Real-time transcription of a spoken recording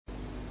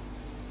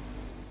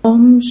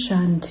Om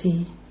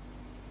Shanti.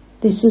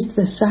 This is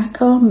the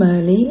Sakar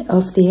Murli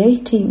of the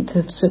 18th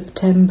of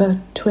September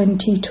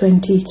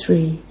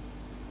 2023.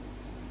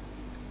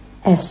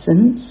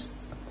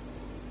 Essence.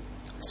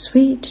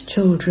 Sweet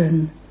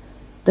children,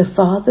 the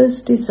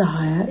Father's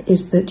desire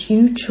is that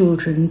you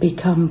children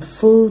become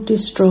full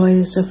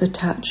destroyers of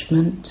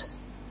attachment.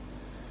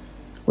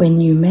 When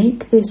you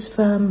make this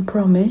firm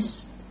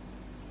promise,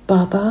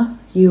 Baba,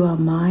 you are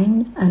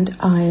mine and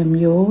I am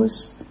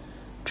yours,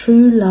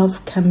 true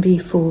love can be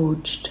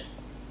forged.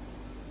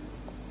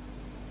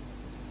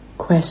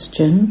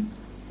 Question.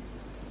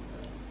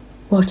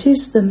 What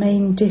is the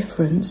main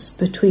difference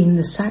between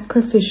the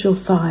sacrificial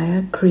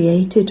fire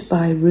created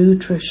by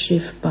Rudra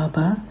Shiv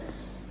Baba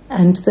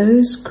and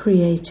those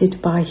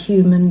created by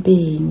human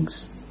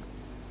beings?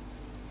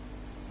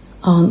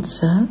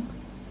 Answer.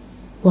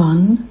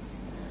 1.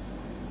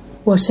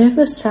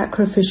 Whatever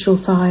sacrificial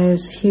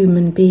fires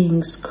human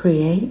beings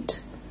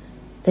create,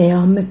 they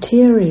are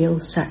material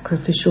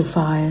sacrificial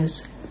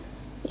fires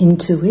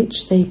into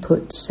which they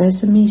put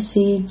sesame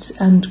seeds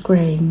and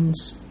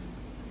grains.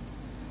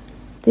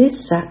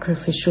 This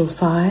sacrificial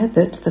fire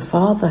that the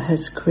Father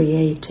has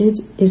created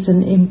is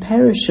an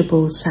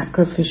imperishable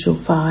sacrificial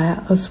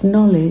fire of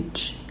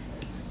knowledge,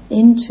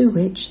 into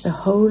which the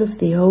whole of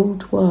the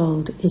old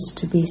world is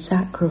to be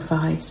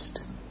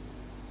sacrificed.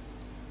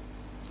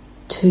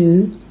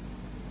 2.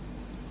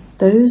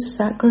 Those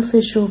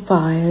sacrificial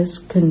fires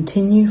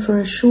continue for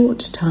a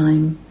short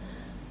time,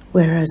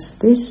 whereas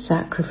this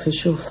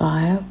sacrificial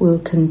fire will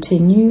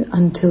continue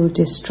until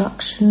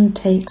destruction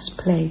takes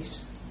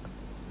place.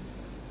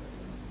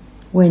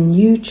 When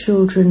you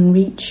children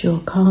reach your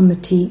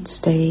Karmatit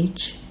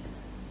stage,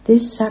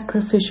 this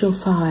sacrificial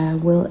fire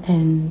will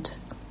end.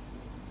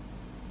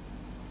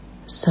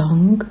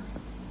 Song.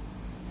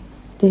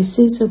 This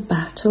is a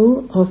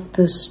battle of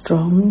the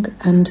strong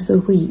and the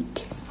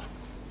weak.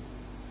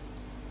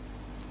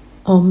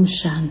 Om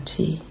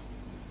Shanti.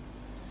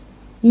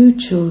 You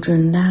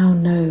children now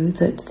know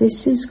that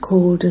this is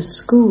called a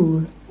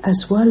school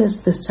as well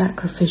as the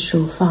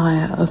sacrificial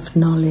fire of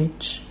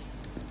knowledge.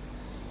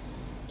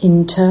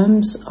 In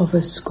terms of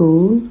a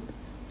school,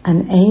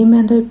 an aim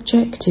and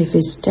objective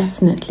is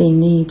definitely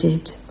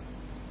needed.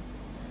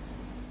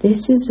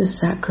 This is a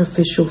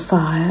sacrificial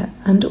fire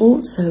and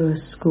also a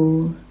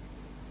school.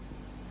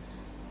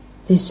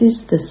 This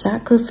is the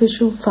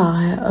sacrificial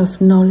fire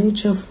of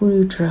knowledge of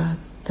Rudra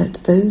that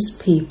those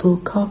people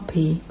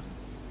copy.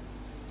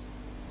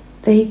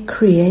 They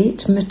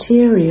create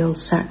material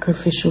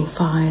sacrificial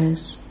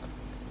fires.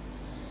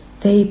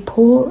 They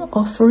pour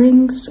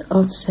offerings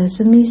of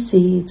sesame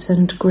seeds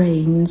and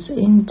grains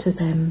into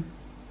them.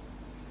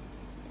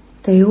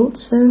 They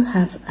also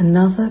have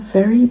another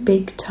very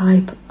big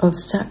type of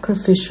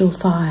sacrificial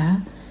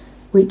fire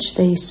which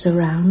they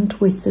surround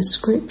with the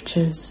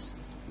scriptures.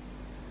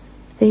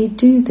 They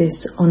do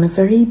this on a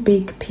very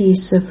big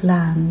piece of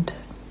land.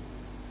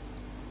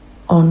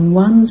 On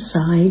one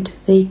side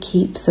they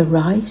keep the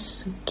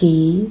rice,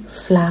 ghee,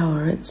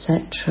 flour,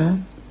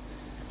 etc.,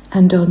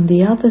 and on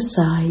the other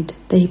side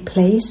they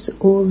place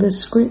all the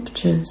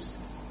scriptures.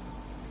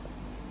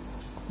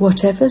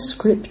 Whatever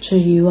scripture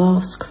you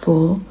ask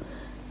for,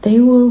 they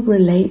will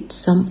relate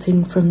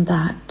something from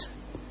that,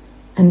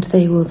 and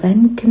they will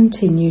then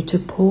continue to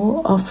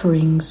pour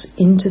offerings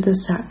into the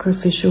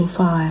sacrificial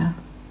fire.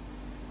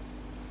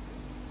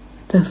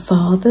 The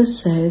Father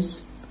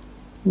says,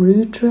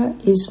 Rudra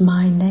is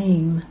my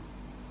name.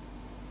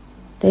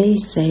 They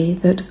say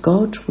that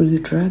God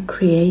Rudra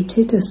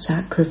created a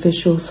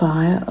sacrificial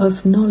fire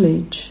of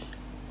knowledge.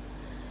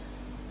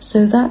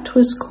 So that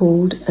was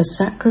called a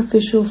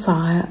sacrificial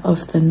fire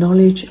of the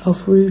knowledge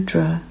of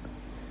Rudra,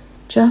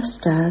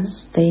 just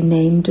as they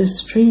named a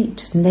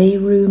street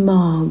Nehru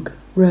Marg,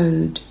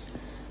 road,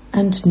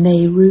 and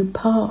Nehru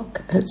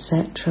Park,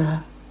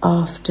 etc.,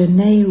 after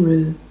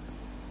Nehru.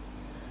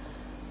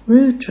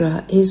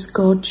 Rudra is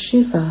God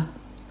Shiva.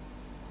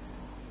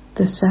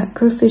 The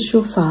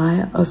sacrificial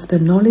fire of the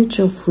knowledge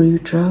of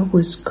Rudra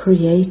was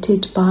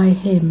created by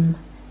him.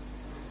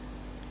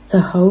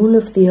 The whole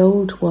of the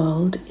old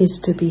world is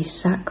to be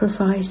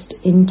sacrificed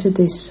into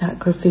this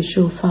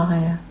sacrificial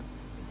fire.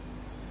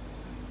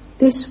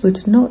 This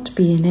would not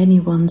be in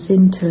anyone's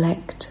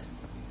intellect.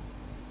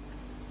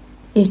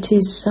 It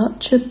is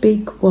such a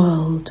big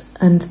world,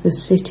 and the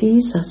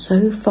cities are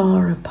so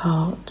far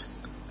apart.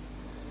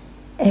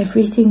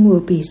 Everything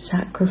will be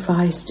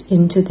sacrificed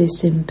into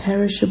this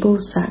imperishable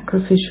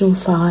sacrificial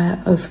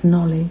fire of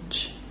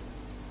knowledge.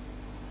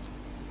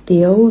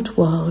 The old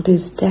world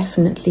is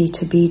definitely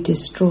to be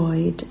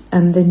destroyed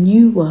and the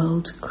new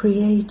world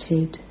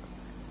created.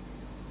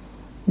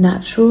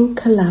 Natural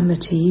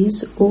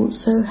calamities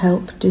also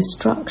help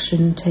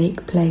destruction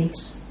take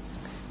place.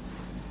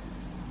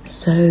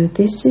 So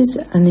this is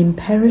an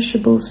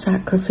imperishable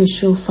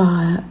sacrificial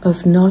fire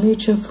of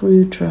knowledge of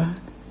Rudra,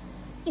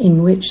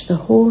 in which the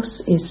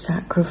horse is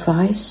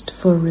sacrificed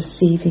for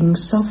receiving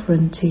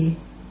sovereignty.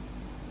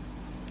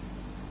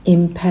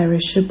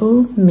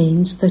 Imperishable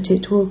means that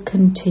it will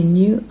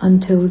continue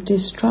until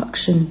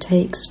destruction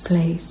takes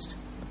place.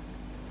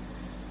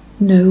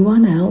 No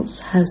one else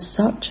has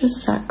such a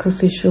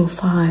sacrificial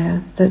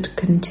fire that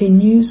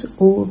continues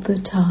all the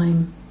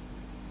time.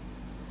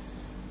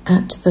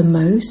 At the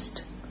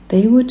most,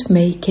 they would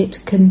make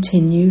it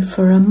continue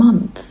for a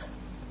month.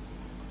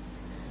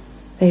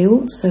 They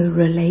also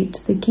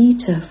relate the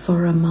Gita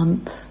for a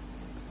month.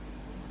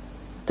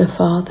 The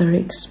Father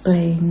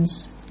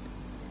explains,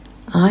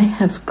 I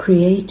have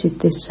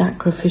created this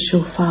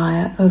sacrificial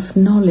fire of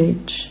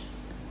knowledge.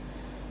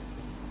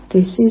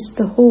 This is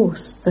the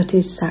horse that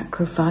is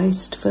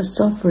sacrificed for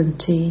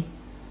sovereignty.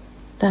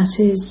 That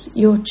is,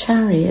 your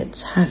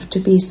chariots have to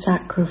be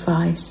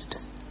sacrificed.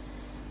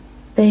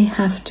 They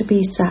have to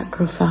be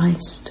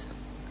sacrificed.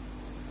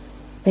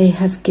 They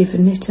have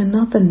given it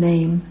another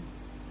name.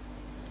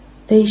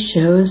 They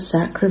show a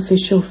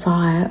sacrificial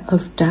fire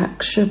of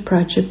Daksha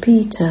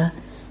Prajapita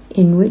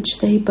in which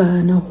they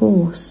burn a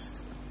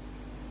horse.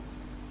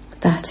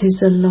 That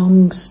is a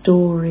long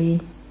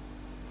story.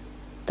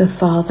 The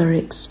Father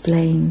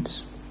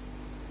explains,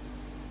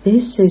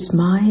 this is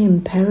my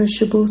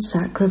imperishable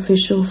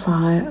sacrificial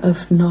fire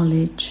of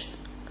knowledge.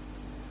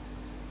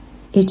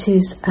 It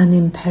is an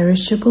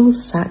imperishable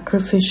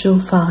sacrificial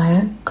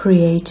fire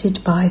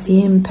created by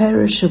the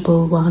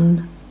imperishable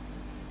one.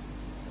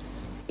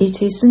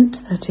 It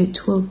isn't that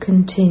it will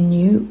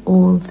continue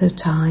all the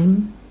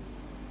time.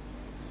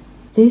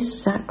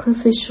 This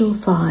sacrificial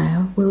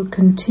fire will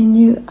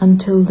continue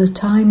until the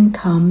time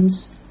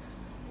comes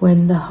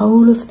when the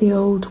whole of the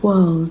old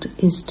world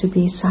is to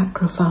be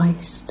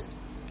sacrificed.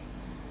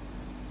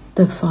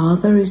 The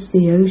Father is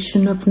the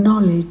ocean of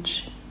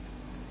knowledge.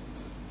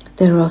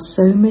 There are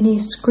so many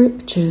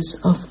scriptures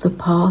of the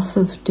path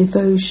of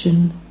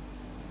devotion.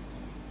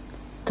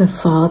 The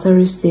Father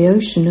is the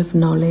ocean of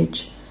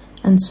knowledge,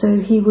 and so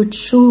he would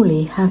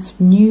surely have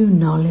new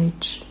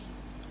knowledge.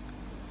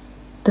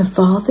 The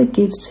Father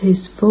gives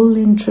his full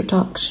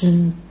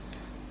introduction,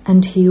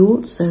 and he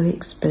also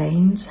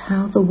explains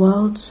how the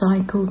world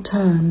cycle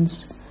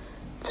turns,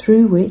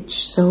 through which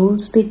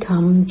souls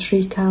become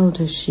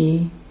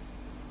Trikaldashi.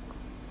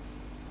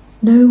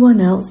 No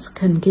one else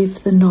can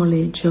give the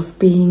knowledge of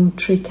being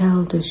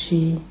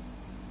Trikaldashi.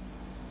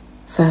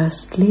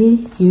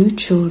 Firstly, you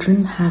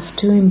children have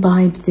to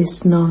imbibe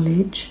this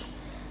knowledge,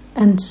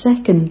 and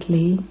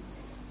secondly,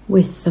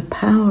 with the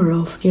power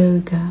of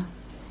yoga,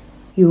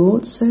 you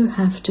also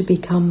have to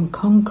become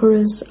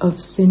conquerors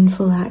of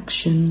sinful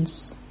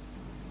actions.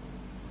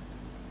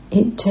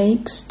 It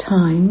takes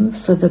time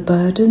for the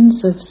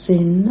burdens of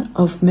sin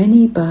of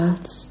many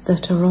births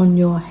that are on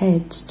your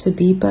heads to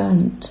be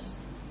burnt.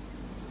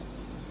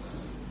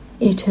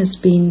 It has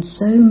been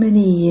so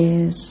many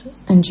years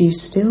and you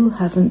still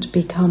haven't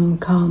become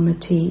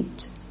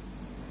Karmatit.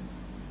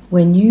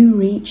 When you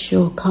reach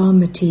your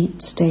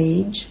Karmatit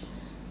stage,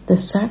 the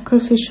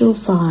sacrificial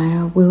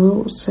fire will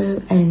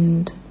also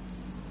end.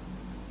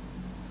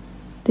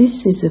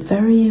 This is a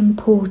very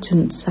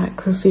important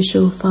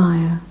sacrificial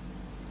fire.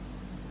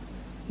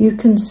 You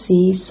can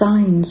see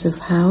signs of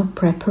how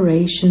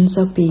preparations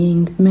are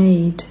being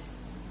made.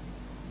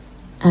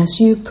 As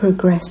you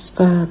progress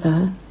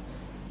further,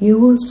 you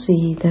will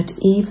see that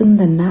even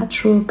the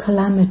natural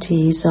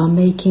calamities are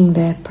making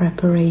their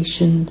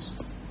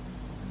preparations.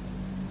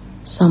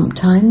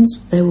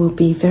 Sometimes there will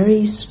be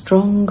very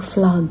strong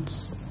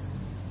floods,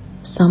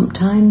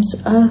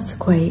 sometimes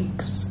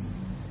earthquakes,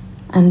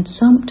 and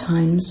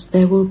sometimes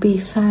there will be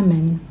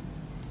famine.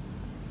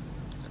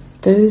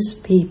 Those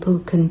people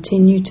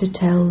continue to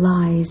tell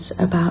lies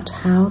about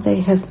how they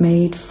have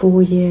made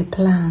 4-year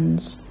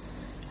plans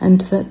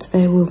and that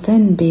there will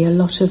then be a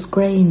lot of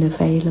grain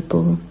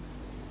available.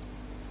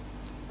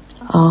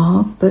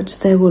 But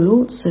there will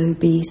also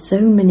be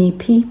so many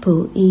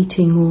people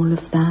eating all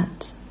of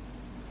that.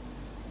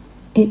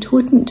 It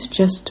wouldn't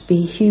just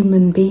be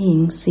human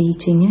beings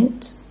eating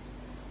it.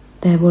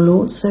 There will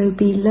also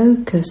be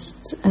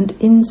locusts and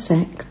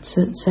insects,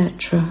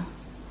 etc.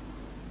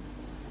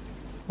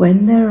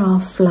 When there are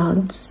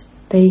floods,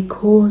 they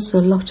cause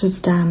a lot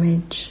of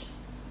damage.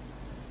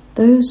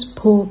 Those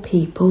poor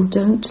people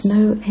don't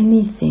know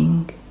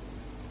anything.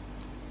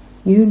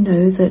 You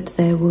know that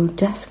there will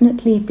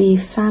definitely be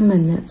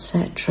famine,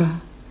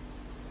 etc.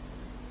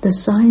 The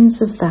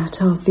signs of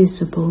that are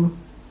visible.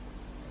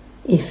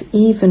 If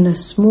even a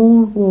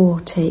small war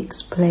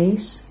takes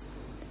place,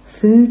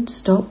 food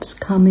stops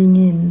coming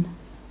in.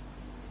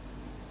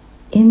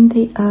 In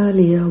the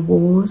earlier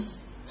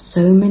wars,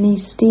 so many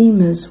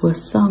steamers were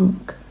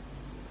sunk.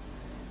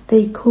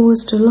 They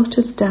caused a lot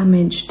of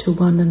damage to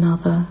one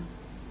another.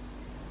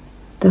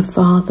 The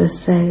Father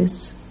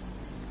says,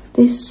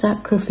 this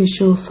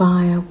sacrificial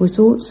fire was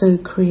also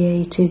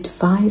created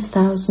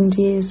 5,000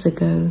 years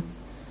ago,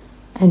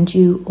 and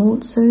you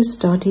also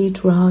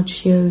studied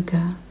Raj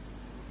Yoga.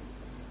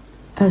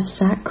 A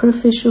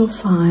sacrificial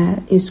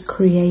fire is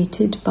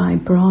created by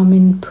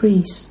Brahmin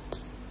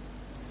priests.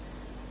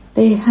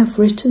 They have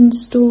written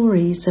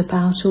stories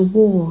about a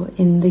war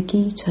in the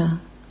Gita.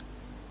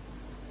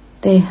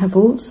 They have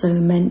also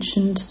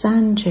mentioned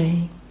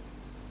Sanjay.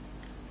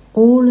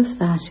 All of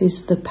that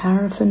is the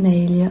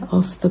paraphernalia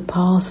of the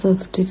path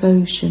of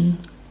devotion.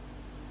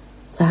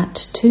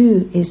 that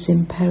too is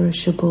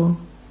imperishable.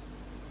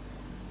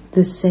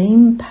 The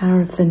same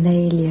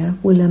paraphernalia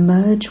will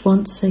emerge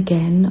once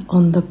again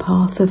on the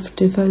path of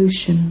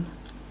devotion.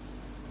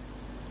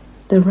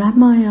 The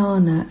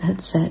Ramayana,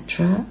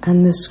 etc.,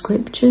 and the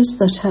scriptures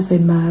that have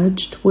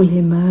emerged will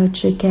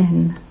emerge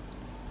again.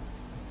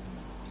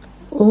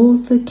 All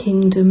the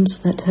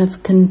kingdoms that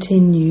have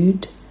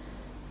continued,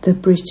 the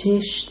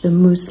British, the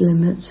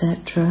Muslim,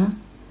 etc.,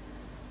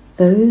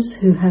 those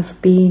who have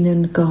been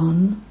and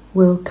gone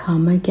will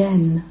come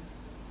again.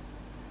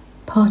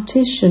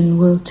 Partition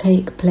will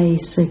take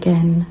place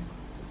again.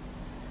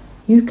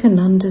 You can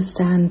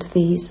understand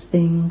these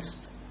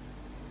things.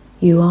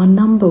 You are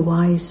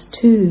number-wise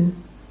too.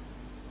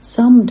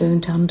 Some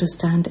don't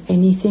understand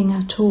anything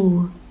at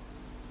all.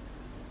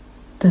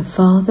 The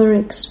Father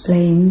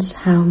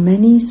explains how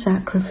many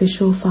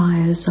sacrificial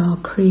fires are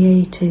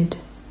created.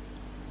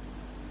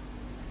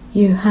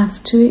 You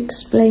have to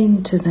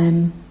explain to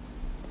them.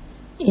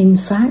 In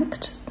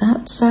fact,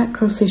 that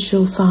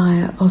sacrificial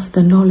fire of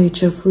the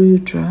knowledge of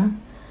Rudra,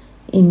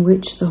 in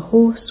which the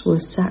horse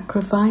was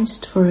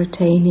sacrificed for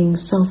attaining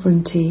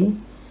sovereignty,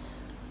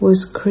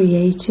 was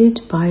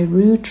created by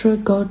Rudra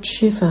god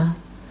Shiva,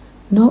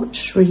 not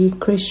Sri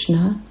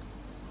Krishna.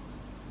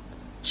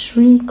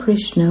 Sri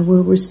Krishna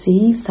will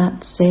receive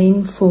that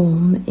same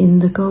form in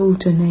the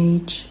Golden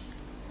Age.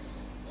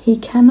 He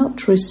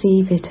cannot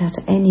receive it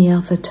at any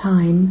other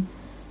time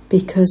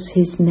because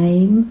his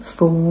name,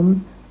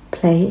 form,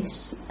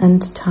 place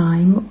and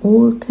time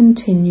all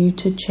continue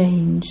to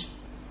change.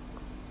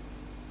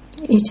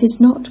 It is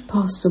not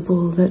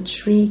possible that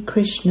Sri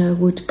Krishna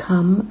would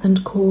come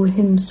and call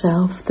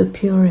himself the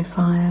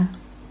purifier.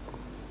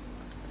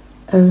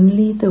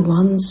 Only the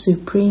one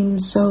Supreme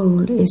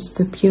Soul is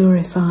the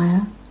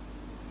purifier.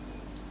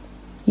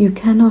 You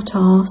cannot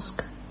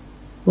ask,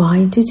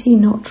 why did he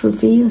not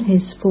reveal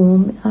his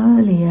form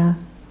earlier?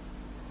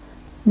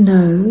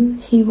 No,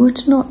 he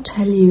would not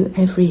tell you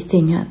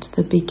everything at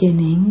the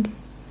beginning.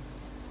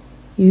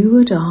 You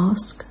would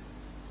ask,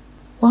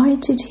 why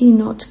did he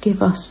not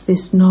give us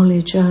this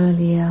knowledge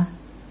earlier?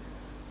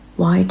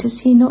 Why does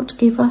he not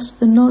give us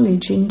the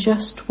knowledge in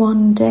just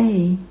one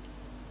day?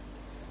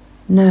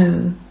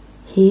 No,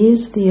 he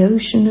is the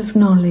ocean of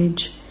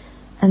knowledge,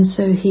 and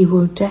so he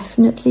will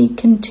definitely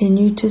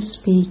continue to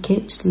speak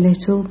it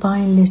little by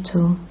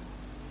little.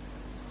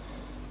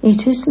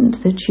 It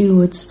isn't that you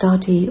would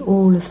study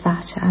all of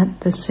that at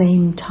the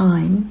same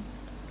time.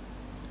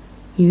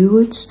 You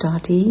would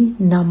study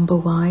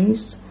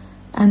number-wise,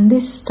 and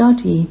this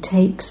study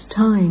takes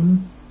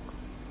time.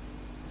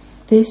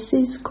 This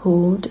is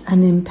called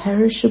an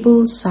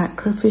imperishable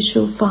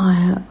sacrificial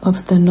fire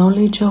of the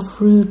knowledge of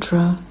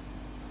Rudra.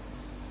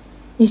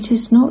 It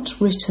is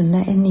not written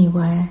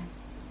anywhere.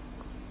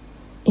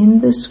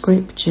 In the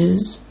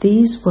scriptures,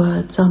 these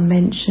words are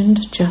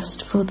mentioned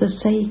just for the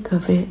sake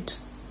of it.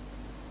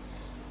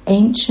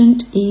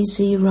 Ancient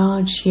Easy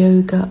Raj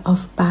Yoga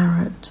of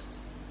Bharat.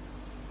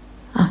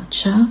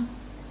 Acha,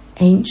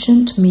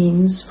 ancient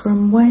means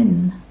from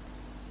when?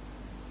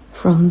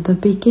 From the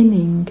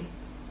beginning.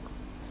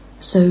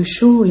 So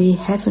surely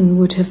heaven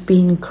would have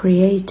been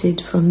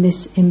created from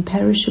this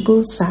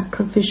imperishable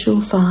sacrificial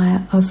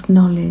fire of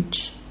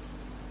knowledge.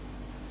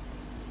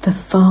 The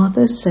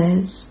Father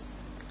says,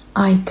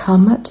 I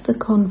come at the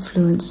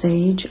confluence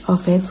age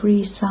of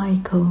every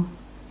cycle.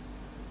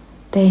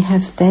 They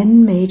have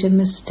then made a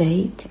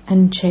mistake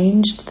and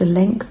changed the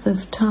length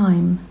of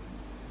time.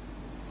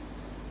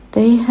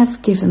 They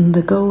have given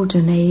the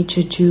Golden Age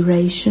a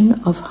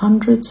duration of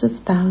hundreds of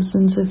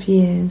thousands of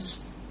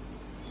years.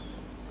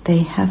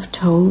 They have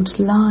told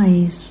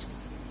lies.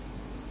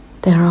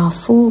 There are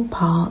 4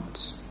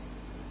 parts.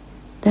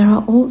 There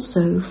are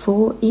also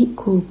 4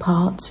 equal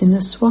parts in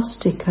a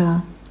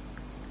swastika,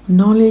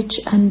 knowledge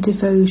and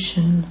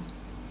devotion.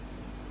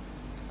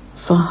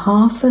 For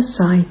half a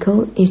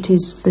cycle it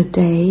is the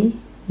day,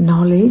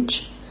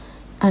 knowledge,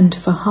 and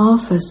for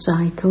half a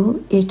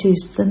cycle it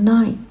is the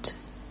night,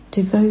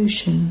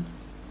 devotion.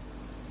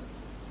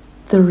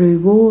 The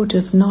reward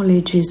of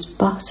knowledge is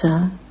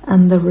butter,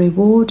 and the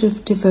reward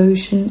of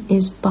devotion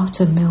is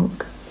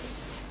buttermilk.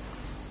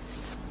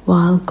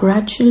 While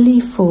gradually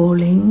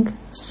falling,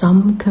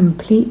 some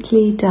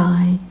completely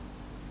die.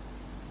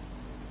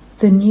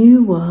 The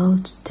new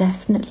world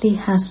definitely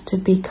has to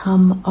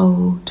become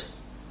old.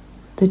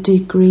 The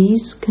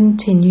degrees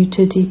continue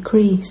to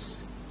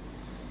decrease.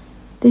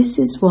 This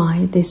is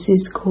why this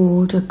is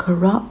called a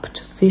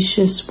corrupt,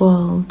 vicious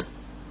world.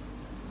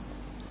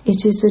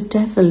 It is a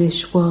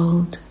devilish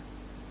world.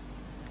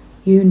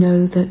 You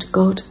know that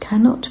God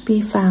cannot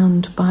be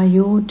found by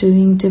your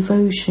doing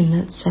devotion,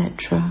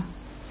 etc.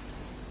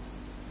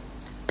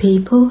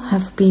 People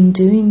have been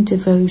doing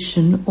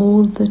devotion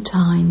all the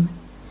time.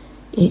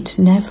 It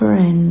never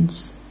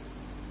ends.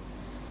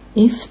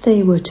 If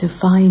they were to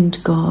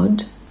find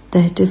God,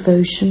 their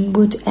devotion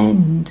would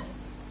end.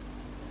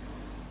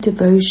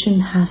 Devotion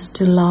has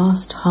to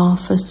last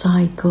half a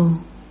cycle.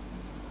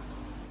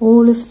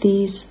 All of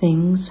these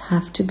things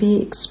have to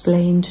be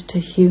explained to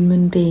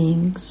human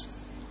beings.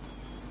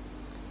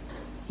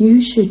 You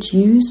should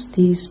use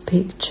these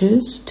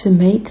pictures to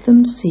make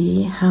them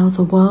see how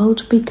the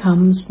world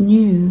becomes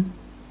new.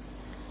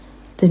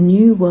 The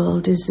new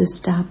world is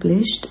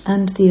established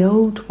and the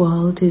old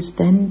world is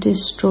then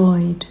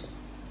destroyed.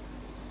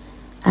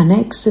 An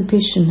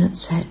exhibition,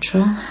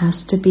 etc.,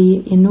 has to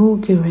be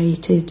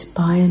inaugurated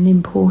by an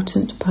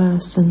important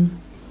person.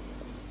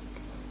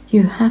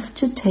 You have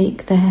to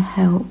take their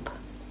help.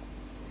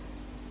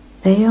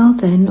 They are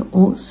then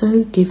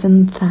also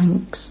given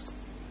thanks.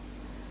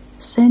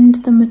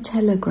 Send them a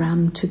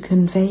telegram to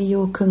convey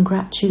your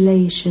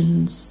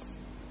congratulations.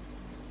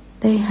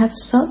 They have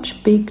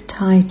such big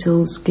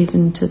titles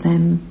given to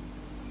them.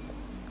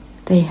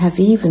 They have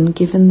even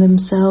given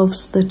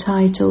themselves the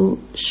title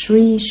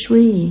Shri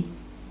Shri.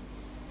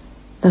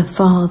 The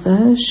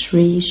Father,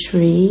 Shri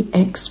Shri,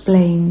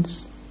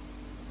 explains,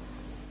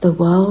 the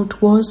world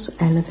was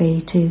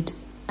elevated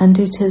and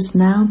it has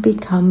now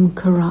become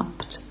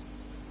corrupt.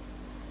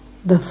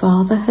 The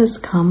Father has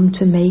come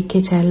to make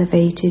it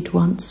elevated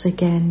once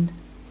again.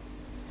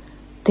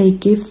 They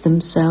give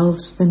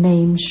themselves the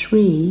name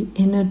Shri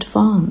in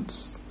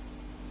advance.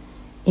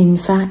 In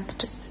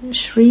fact,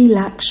 Shri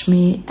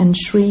Lakshmi and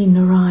Shri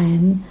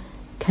Narayan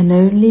can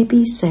only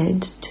be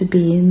said to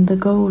be in the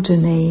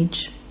Golden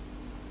Age.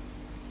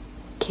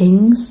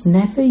 Kings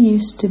never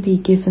used to be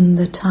given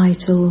the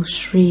title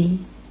Shri.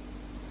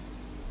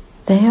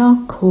 They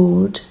are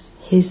called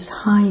His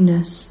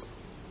Highness.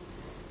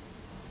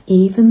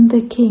 Even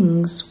the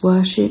kings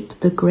worship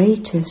the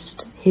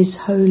greatest, His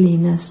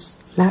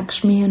Holiness,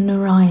 Lakshmi and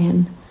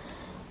Narayan,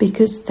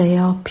 because they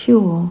are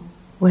pure,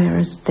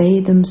 whereas they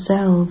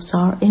themselves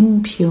are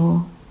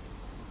impure.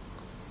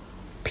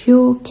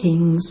 Pure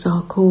kings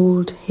are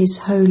called His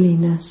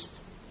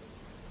Holiness.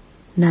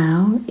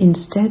 Now,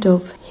 instead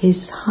of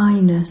His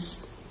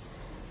Highness,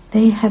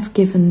 they have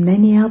given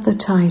many other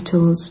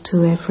titles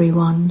to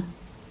everyone.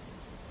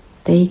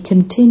 They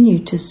continue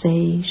to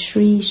say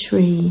Shri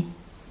Shri.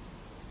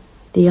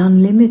 The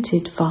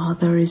Unlimited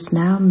Father is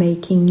now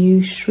making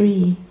you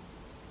Shri.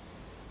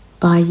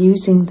 By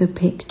using the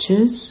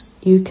pictures,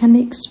 you can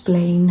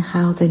explain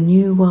how the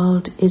new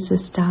world is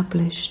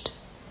established.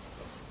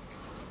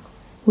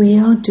 We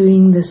are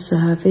doing the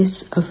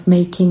service of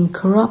making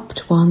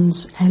corrupt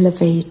ones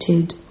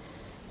elevated,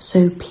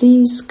 so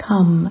please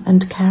come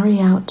and carry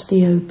out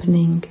the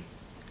opening.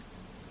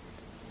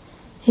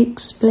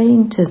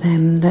 Explain to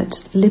them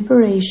that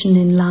liberation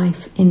in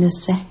life in a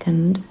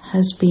second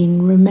has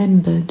been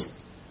remembered.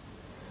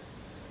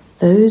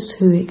 Those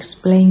who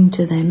explain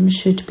to them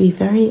should be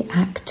very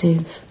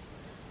active.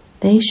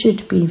 They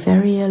should be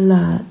very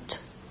alert.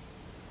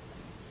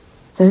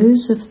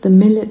 Those of the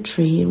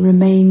military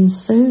remain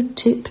so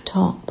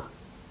tip-top.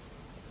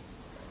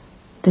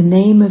 The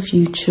name of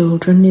you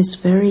children is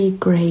very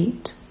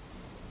great,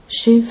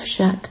 Shiv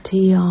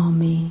Shakti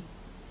Army.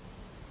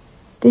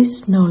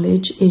 This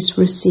knowledge is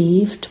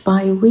received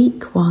by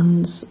weak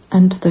ones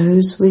and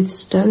those with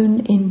stone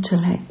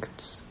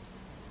intellects.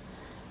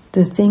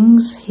 The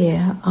things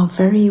here are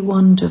very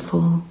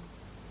wonderful.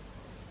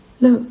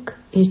 Look,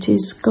 it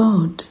is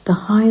God,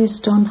 the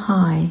highest on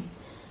high,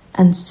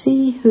 and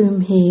see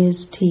whom He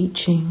is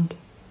teaching.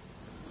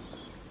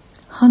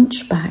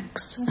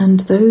 Hunchbacks and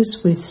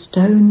those with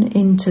stone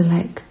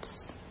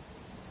intellects.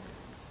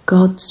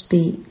 God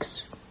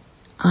speaks,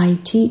 I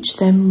teach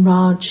them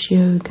Raj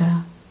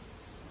Yoga.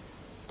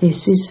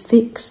 This is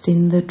fixed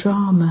in the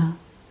drama.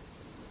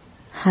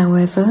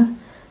 However,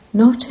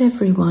 not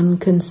everyone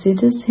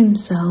considers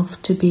himself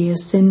to be a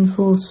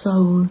sinful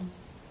soul.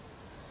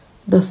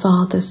 The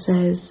Father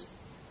says,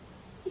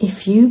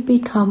 if you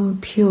become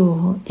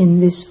pure in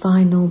this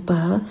final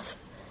birth,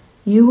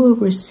 you will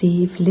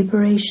receive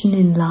liberation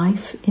in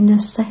life in a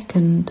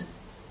second.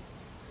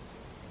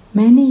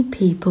 Many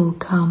people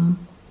come.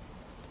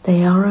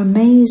 They are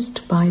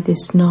amazed by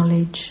this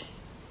knowledge.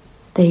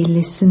 They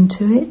listen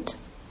to it.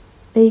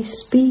 They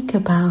speak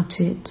about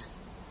it.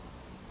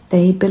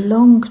 They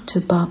belong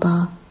to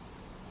Baba.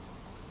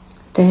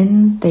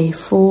 Then they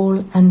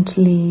fall and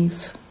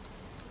leave.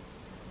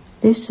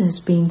 This has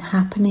been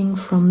happening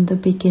from the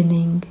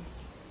beginning.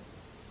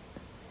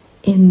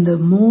 In the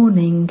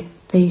morning,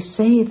 they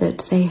say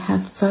that they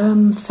have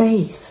firm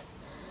faith,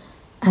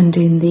 and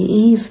in the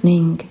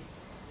evening,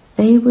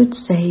 they would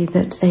say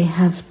that they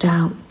have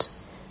doubt,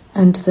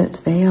 and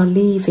that they are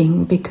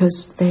leaving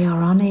because they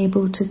are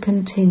unable to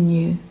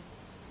continue.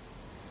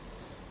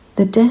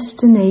 The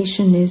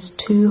destination is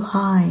too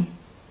high,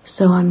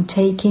 so I'm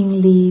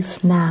taking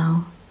leave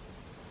now.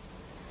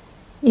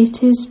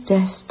 It is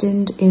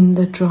destined in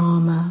the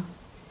drama.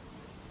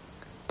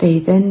 They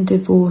then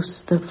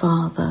divorce the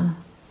Father.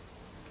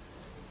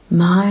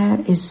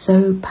 Maya is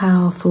so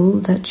powerful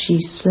that she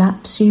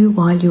slaps you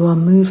while you are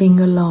moving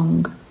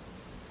along.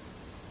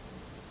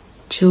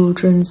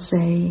 Children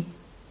say,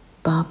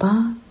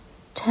 Baba,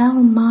 tell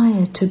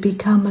Maya to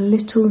become a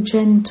little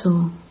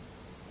gentle.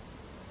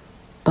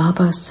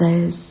 Baba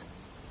says,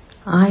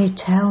 I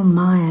tell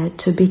Maya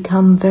to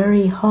become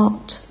very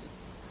hot.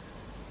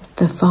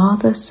 The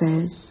Father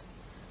says,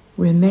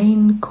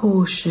 remain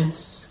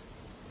cautious.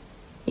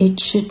 It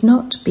should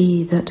not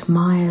be that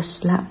Maya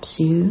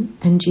slaps you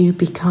and you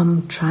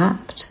become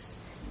trapped.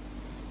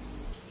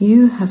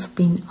 You have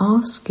been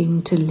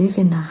asking to live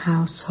in a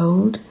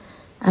household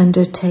and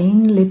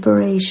attain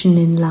liberation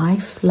in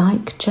life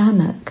like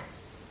Janak.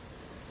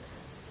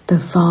 The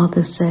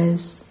Father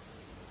says,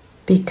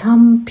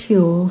 become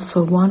pure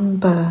for one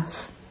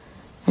birth,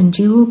 and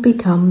you will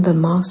become the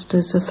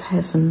masters of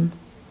heaven.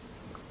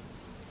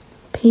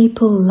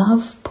 People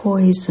love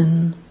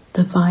poison,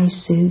 the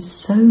vices,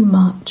 so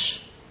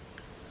much.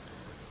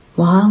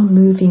 While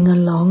moving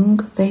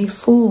along, they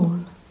fall.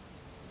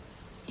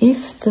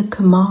 If the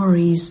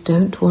Kumaris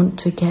don't want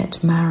to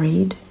get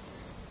married,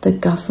 the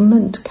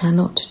government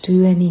cannot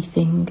do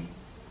anything.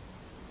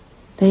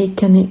 They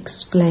can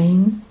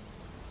explain,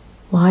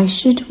 why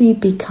should we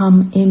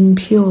become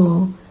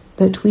impure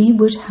that we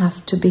would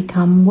have to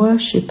become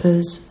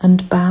worshippers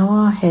and bow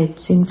our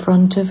heads in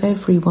front of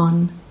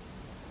everyone?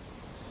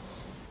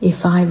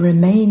 If I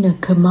remain a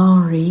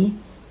Kumari,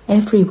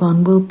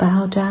 everyone will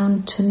bow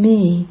down to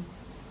me.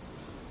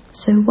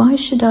 So why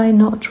should I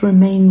not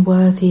remain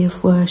worthy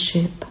of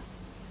worship?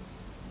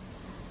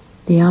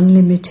 The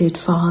Unlimited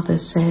Father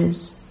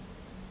says,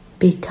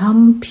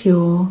 become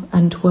pure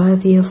and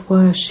worthy of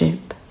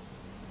worship.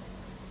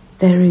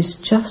 There is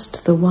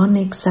just the one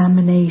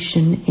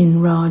examination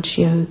in Raj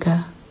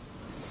Yoga.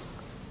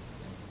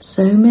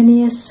 So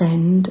many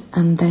ascend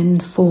and then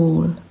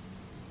fall.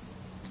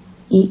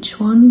 Each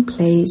one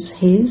plays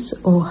his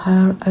or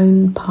her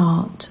own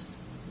part.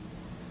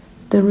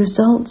 The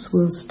results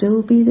will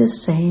still be the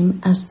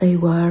same as they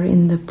were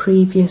in the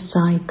previous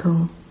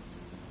cycle.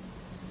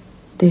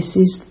 This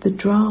is the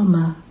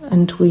drama,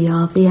 and we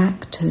are the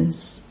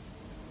actors.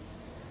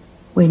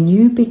 When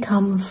you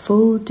become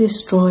full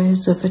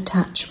destroyers of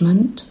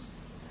attachment,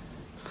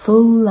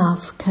 full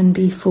love can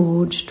be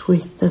forged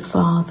with the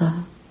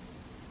Father.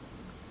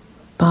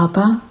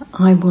 Baba,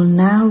 I will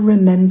now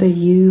remember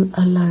you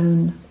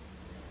alone.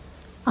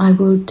 I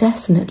will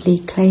definitely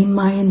claim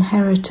my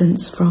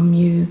inheritance from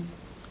you.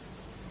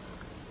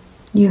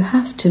 You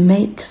have to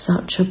make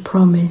such a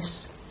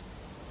promise.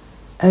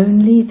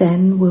 Only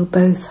then will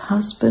both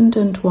husband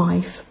and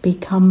wife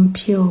become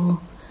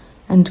pure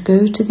and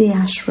go to the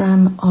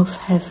ashram of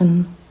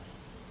heaven.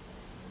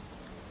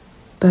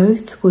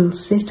 Both will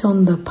sit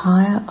on the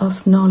pyre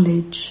of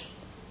knowledge.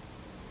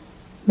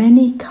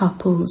 Many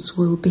couples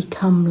will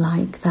become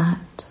like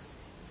that.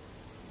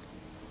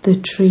 The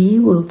tree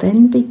will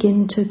then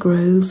begin to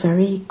grow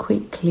very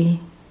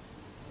quickly.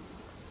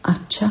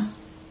 Acha.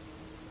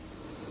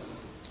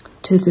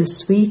 To the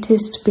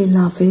sweetest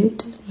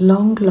beloved,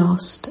 long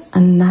lost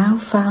and now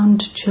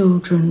found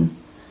children,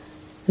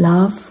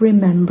 love,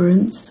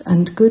 remembrance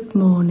and good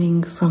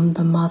morning from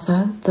the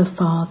Mother, the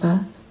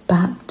Father,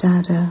 Bap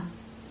Dada.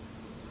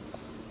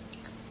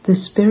 The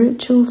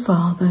spiritual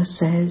father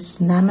says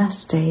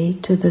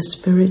Namaste to the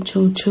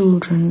spiritual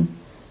children,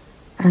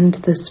 and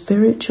the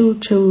spiritual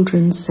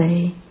children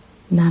say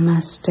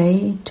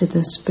Namaste to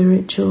the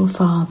spiritual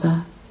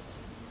father.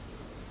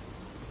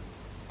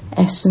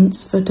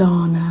 Essence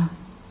Vedana.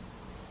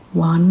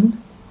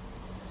 1.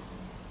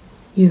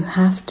 You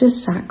have to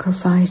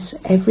sacrifice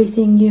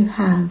everything you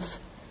have,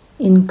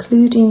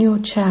 including your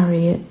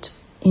chariot,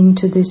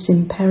 into this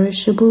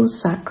imperishable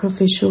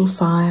sacrificial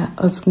fire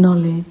of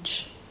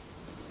knowledge.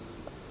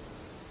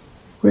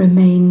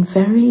 Remain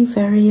very,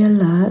 very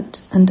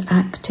alert and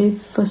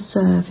active for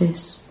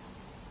service.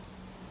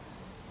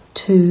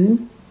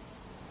 2.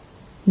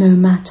 No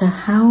matter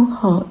how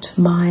hot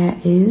Maya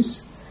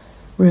is,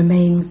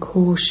 remain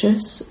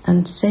cautious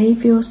and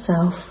save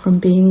yourself from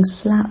being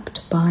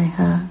slapped by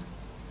her.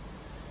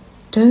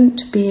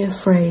 Don't be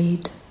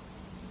afraid.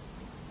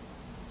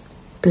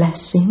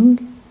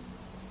 Blessing.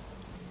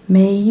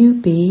 May you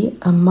be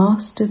a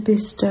master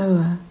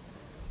bestower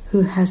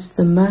who has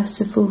the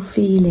merciful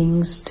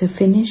feelings to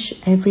finish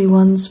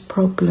everyone's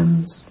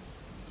problems.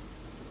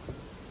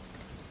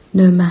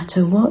 No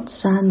matter what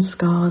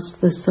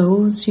sanskars the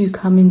souls you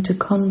come into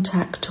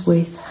contact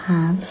with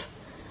have,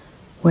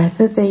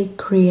 whether they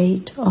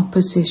create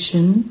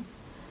opposition,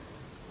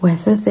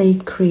 whether they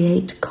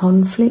create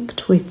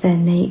conflict with their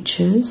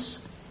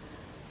natures,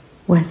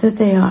 whether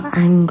they are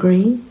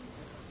angry,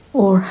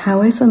 or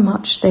however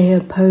much they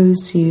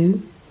oppose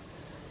you,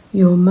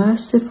 your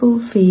merciful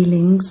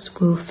feelings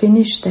will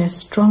finish their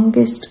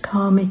strongest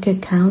karmic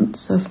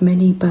accounts of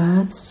many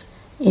births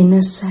in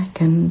a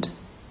second.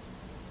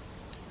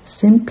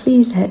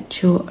 Simply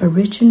let your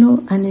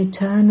original and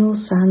eternal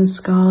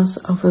sanskars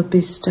of a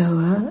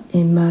bestower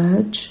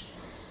emerge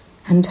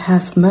and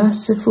have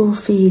merciful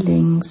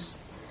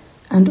feelings,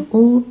 and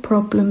all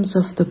problems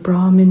of the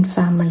Brahmin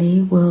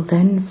family will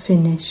then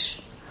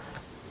finish.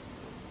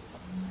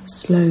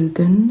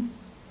 Slogan: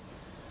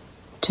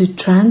 to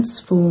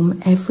transform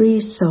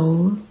every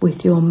soul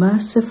with your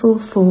merciful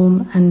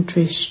form and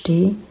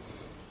drishti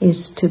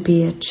is to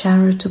be a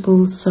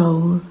charitable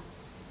soul.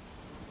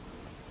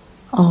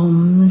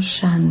 Om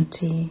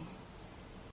Shanti.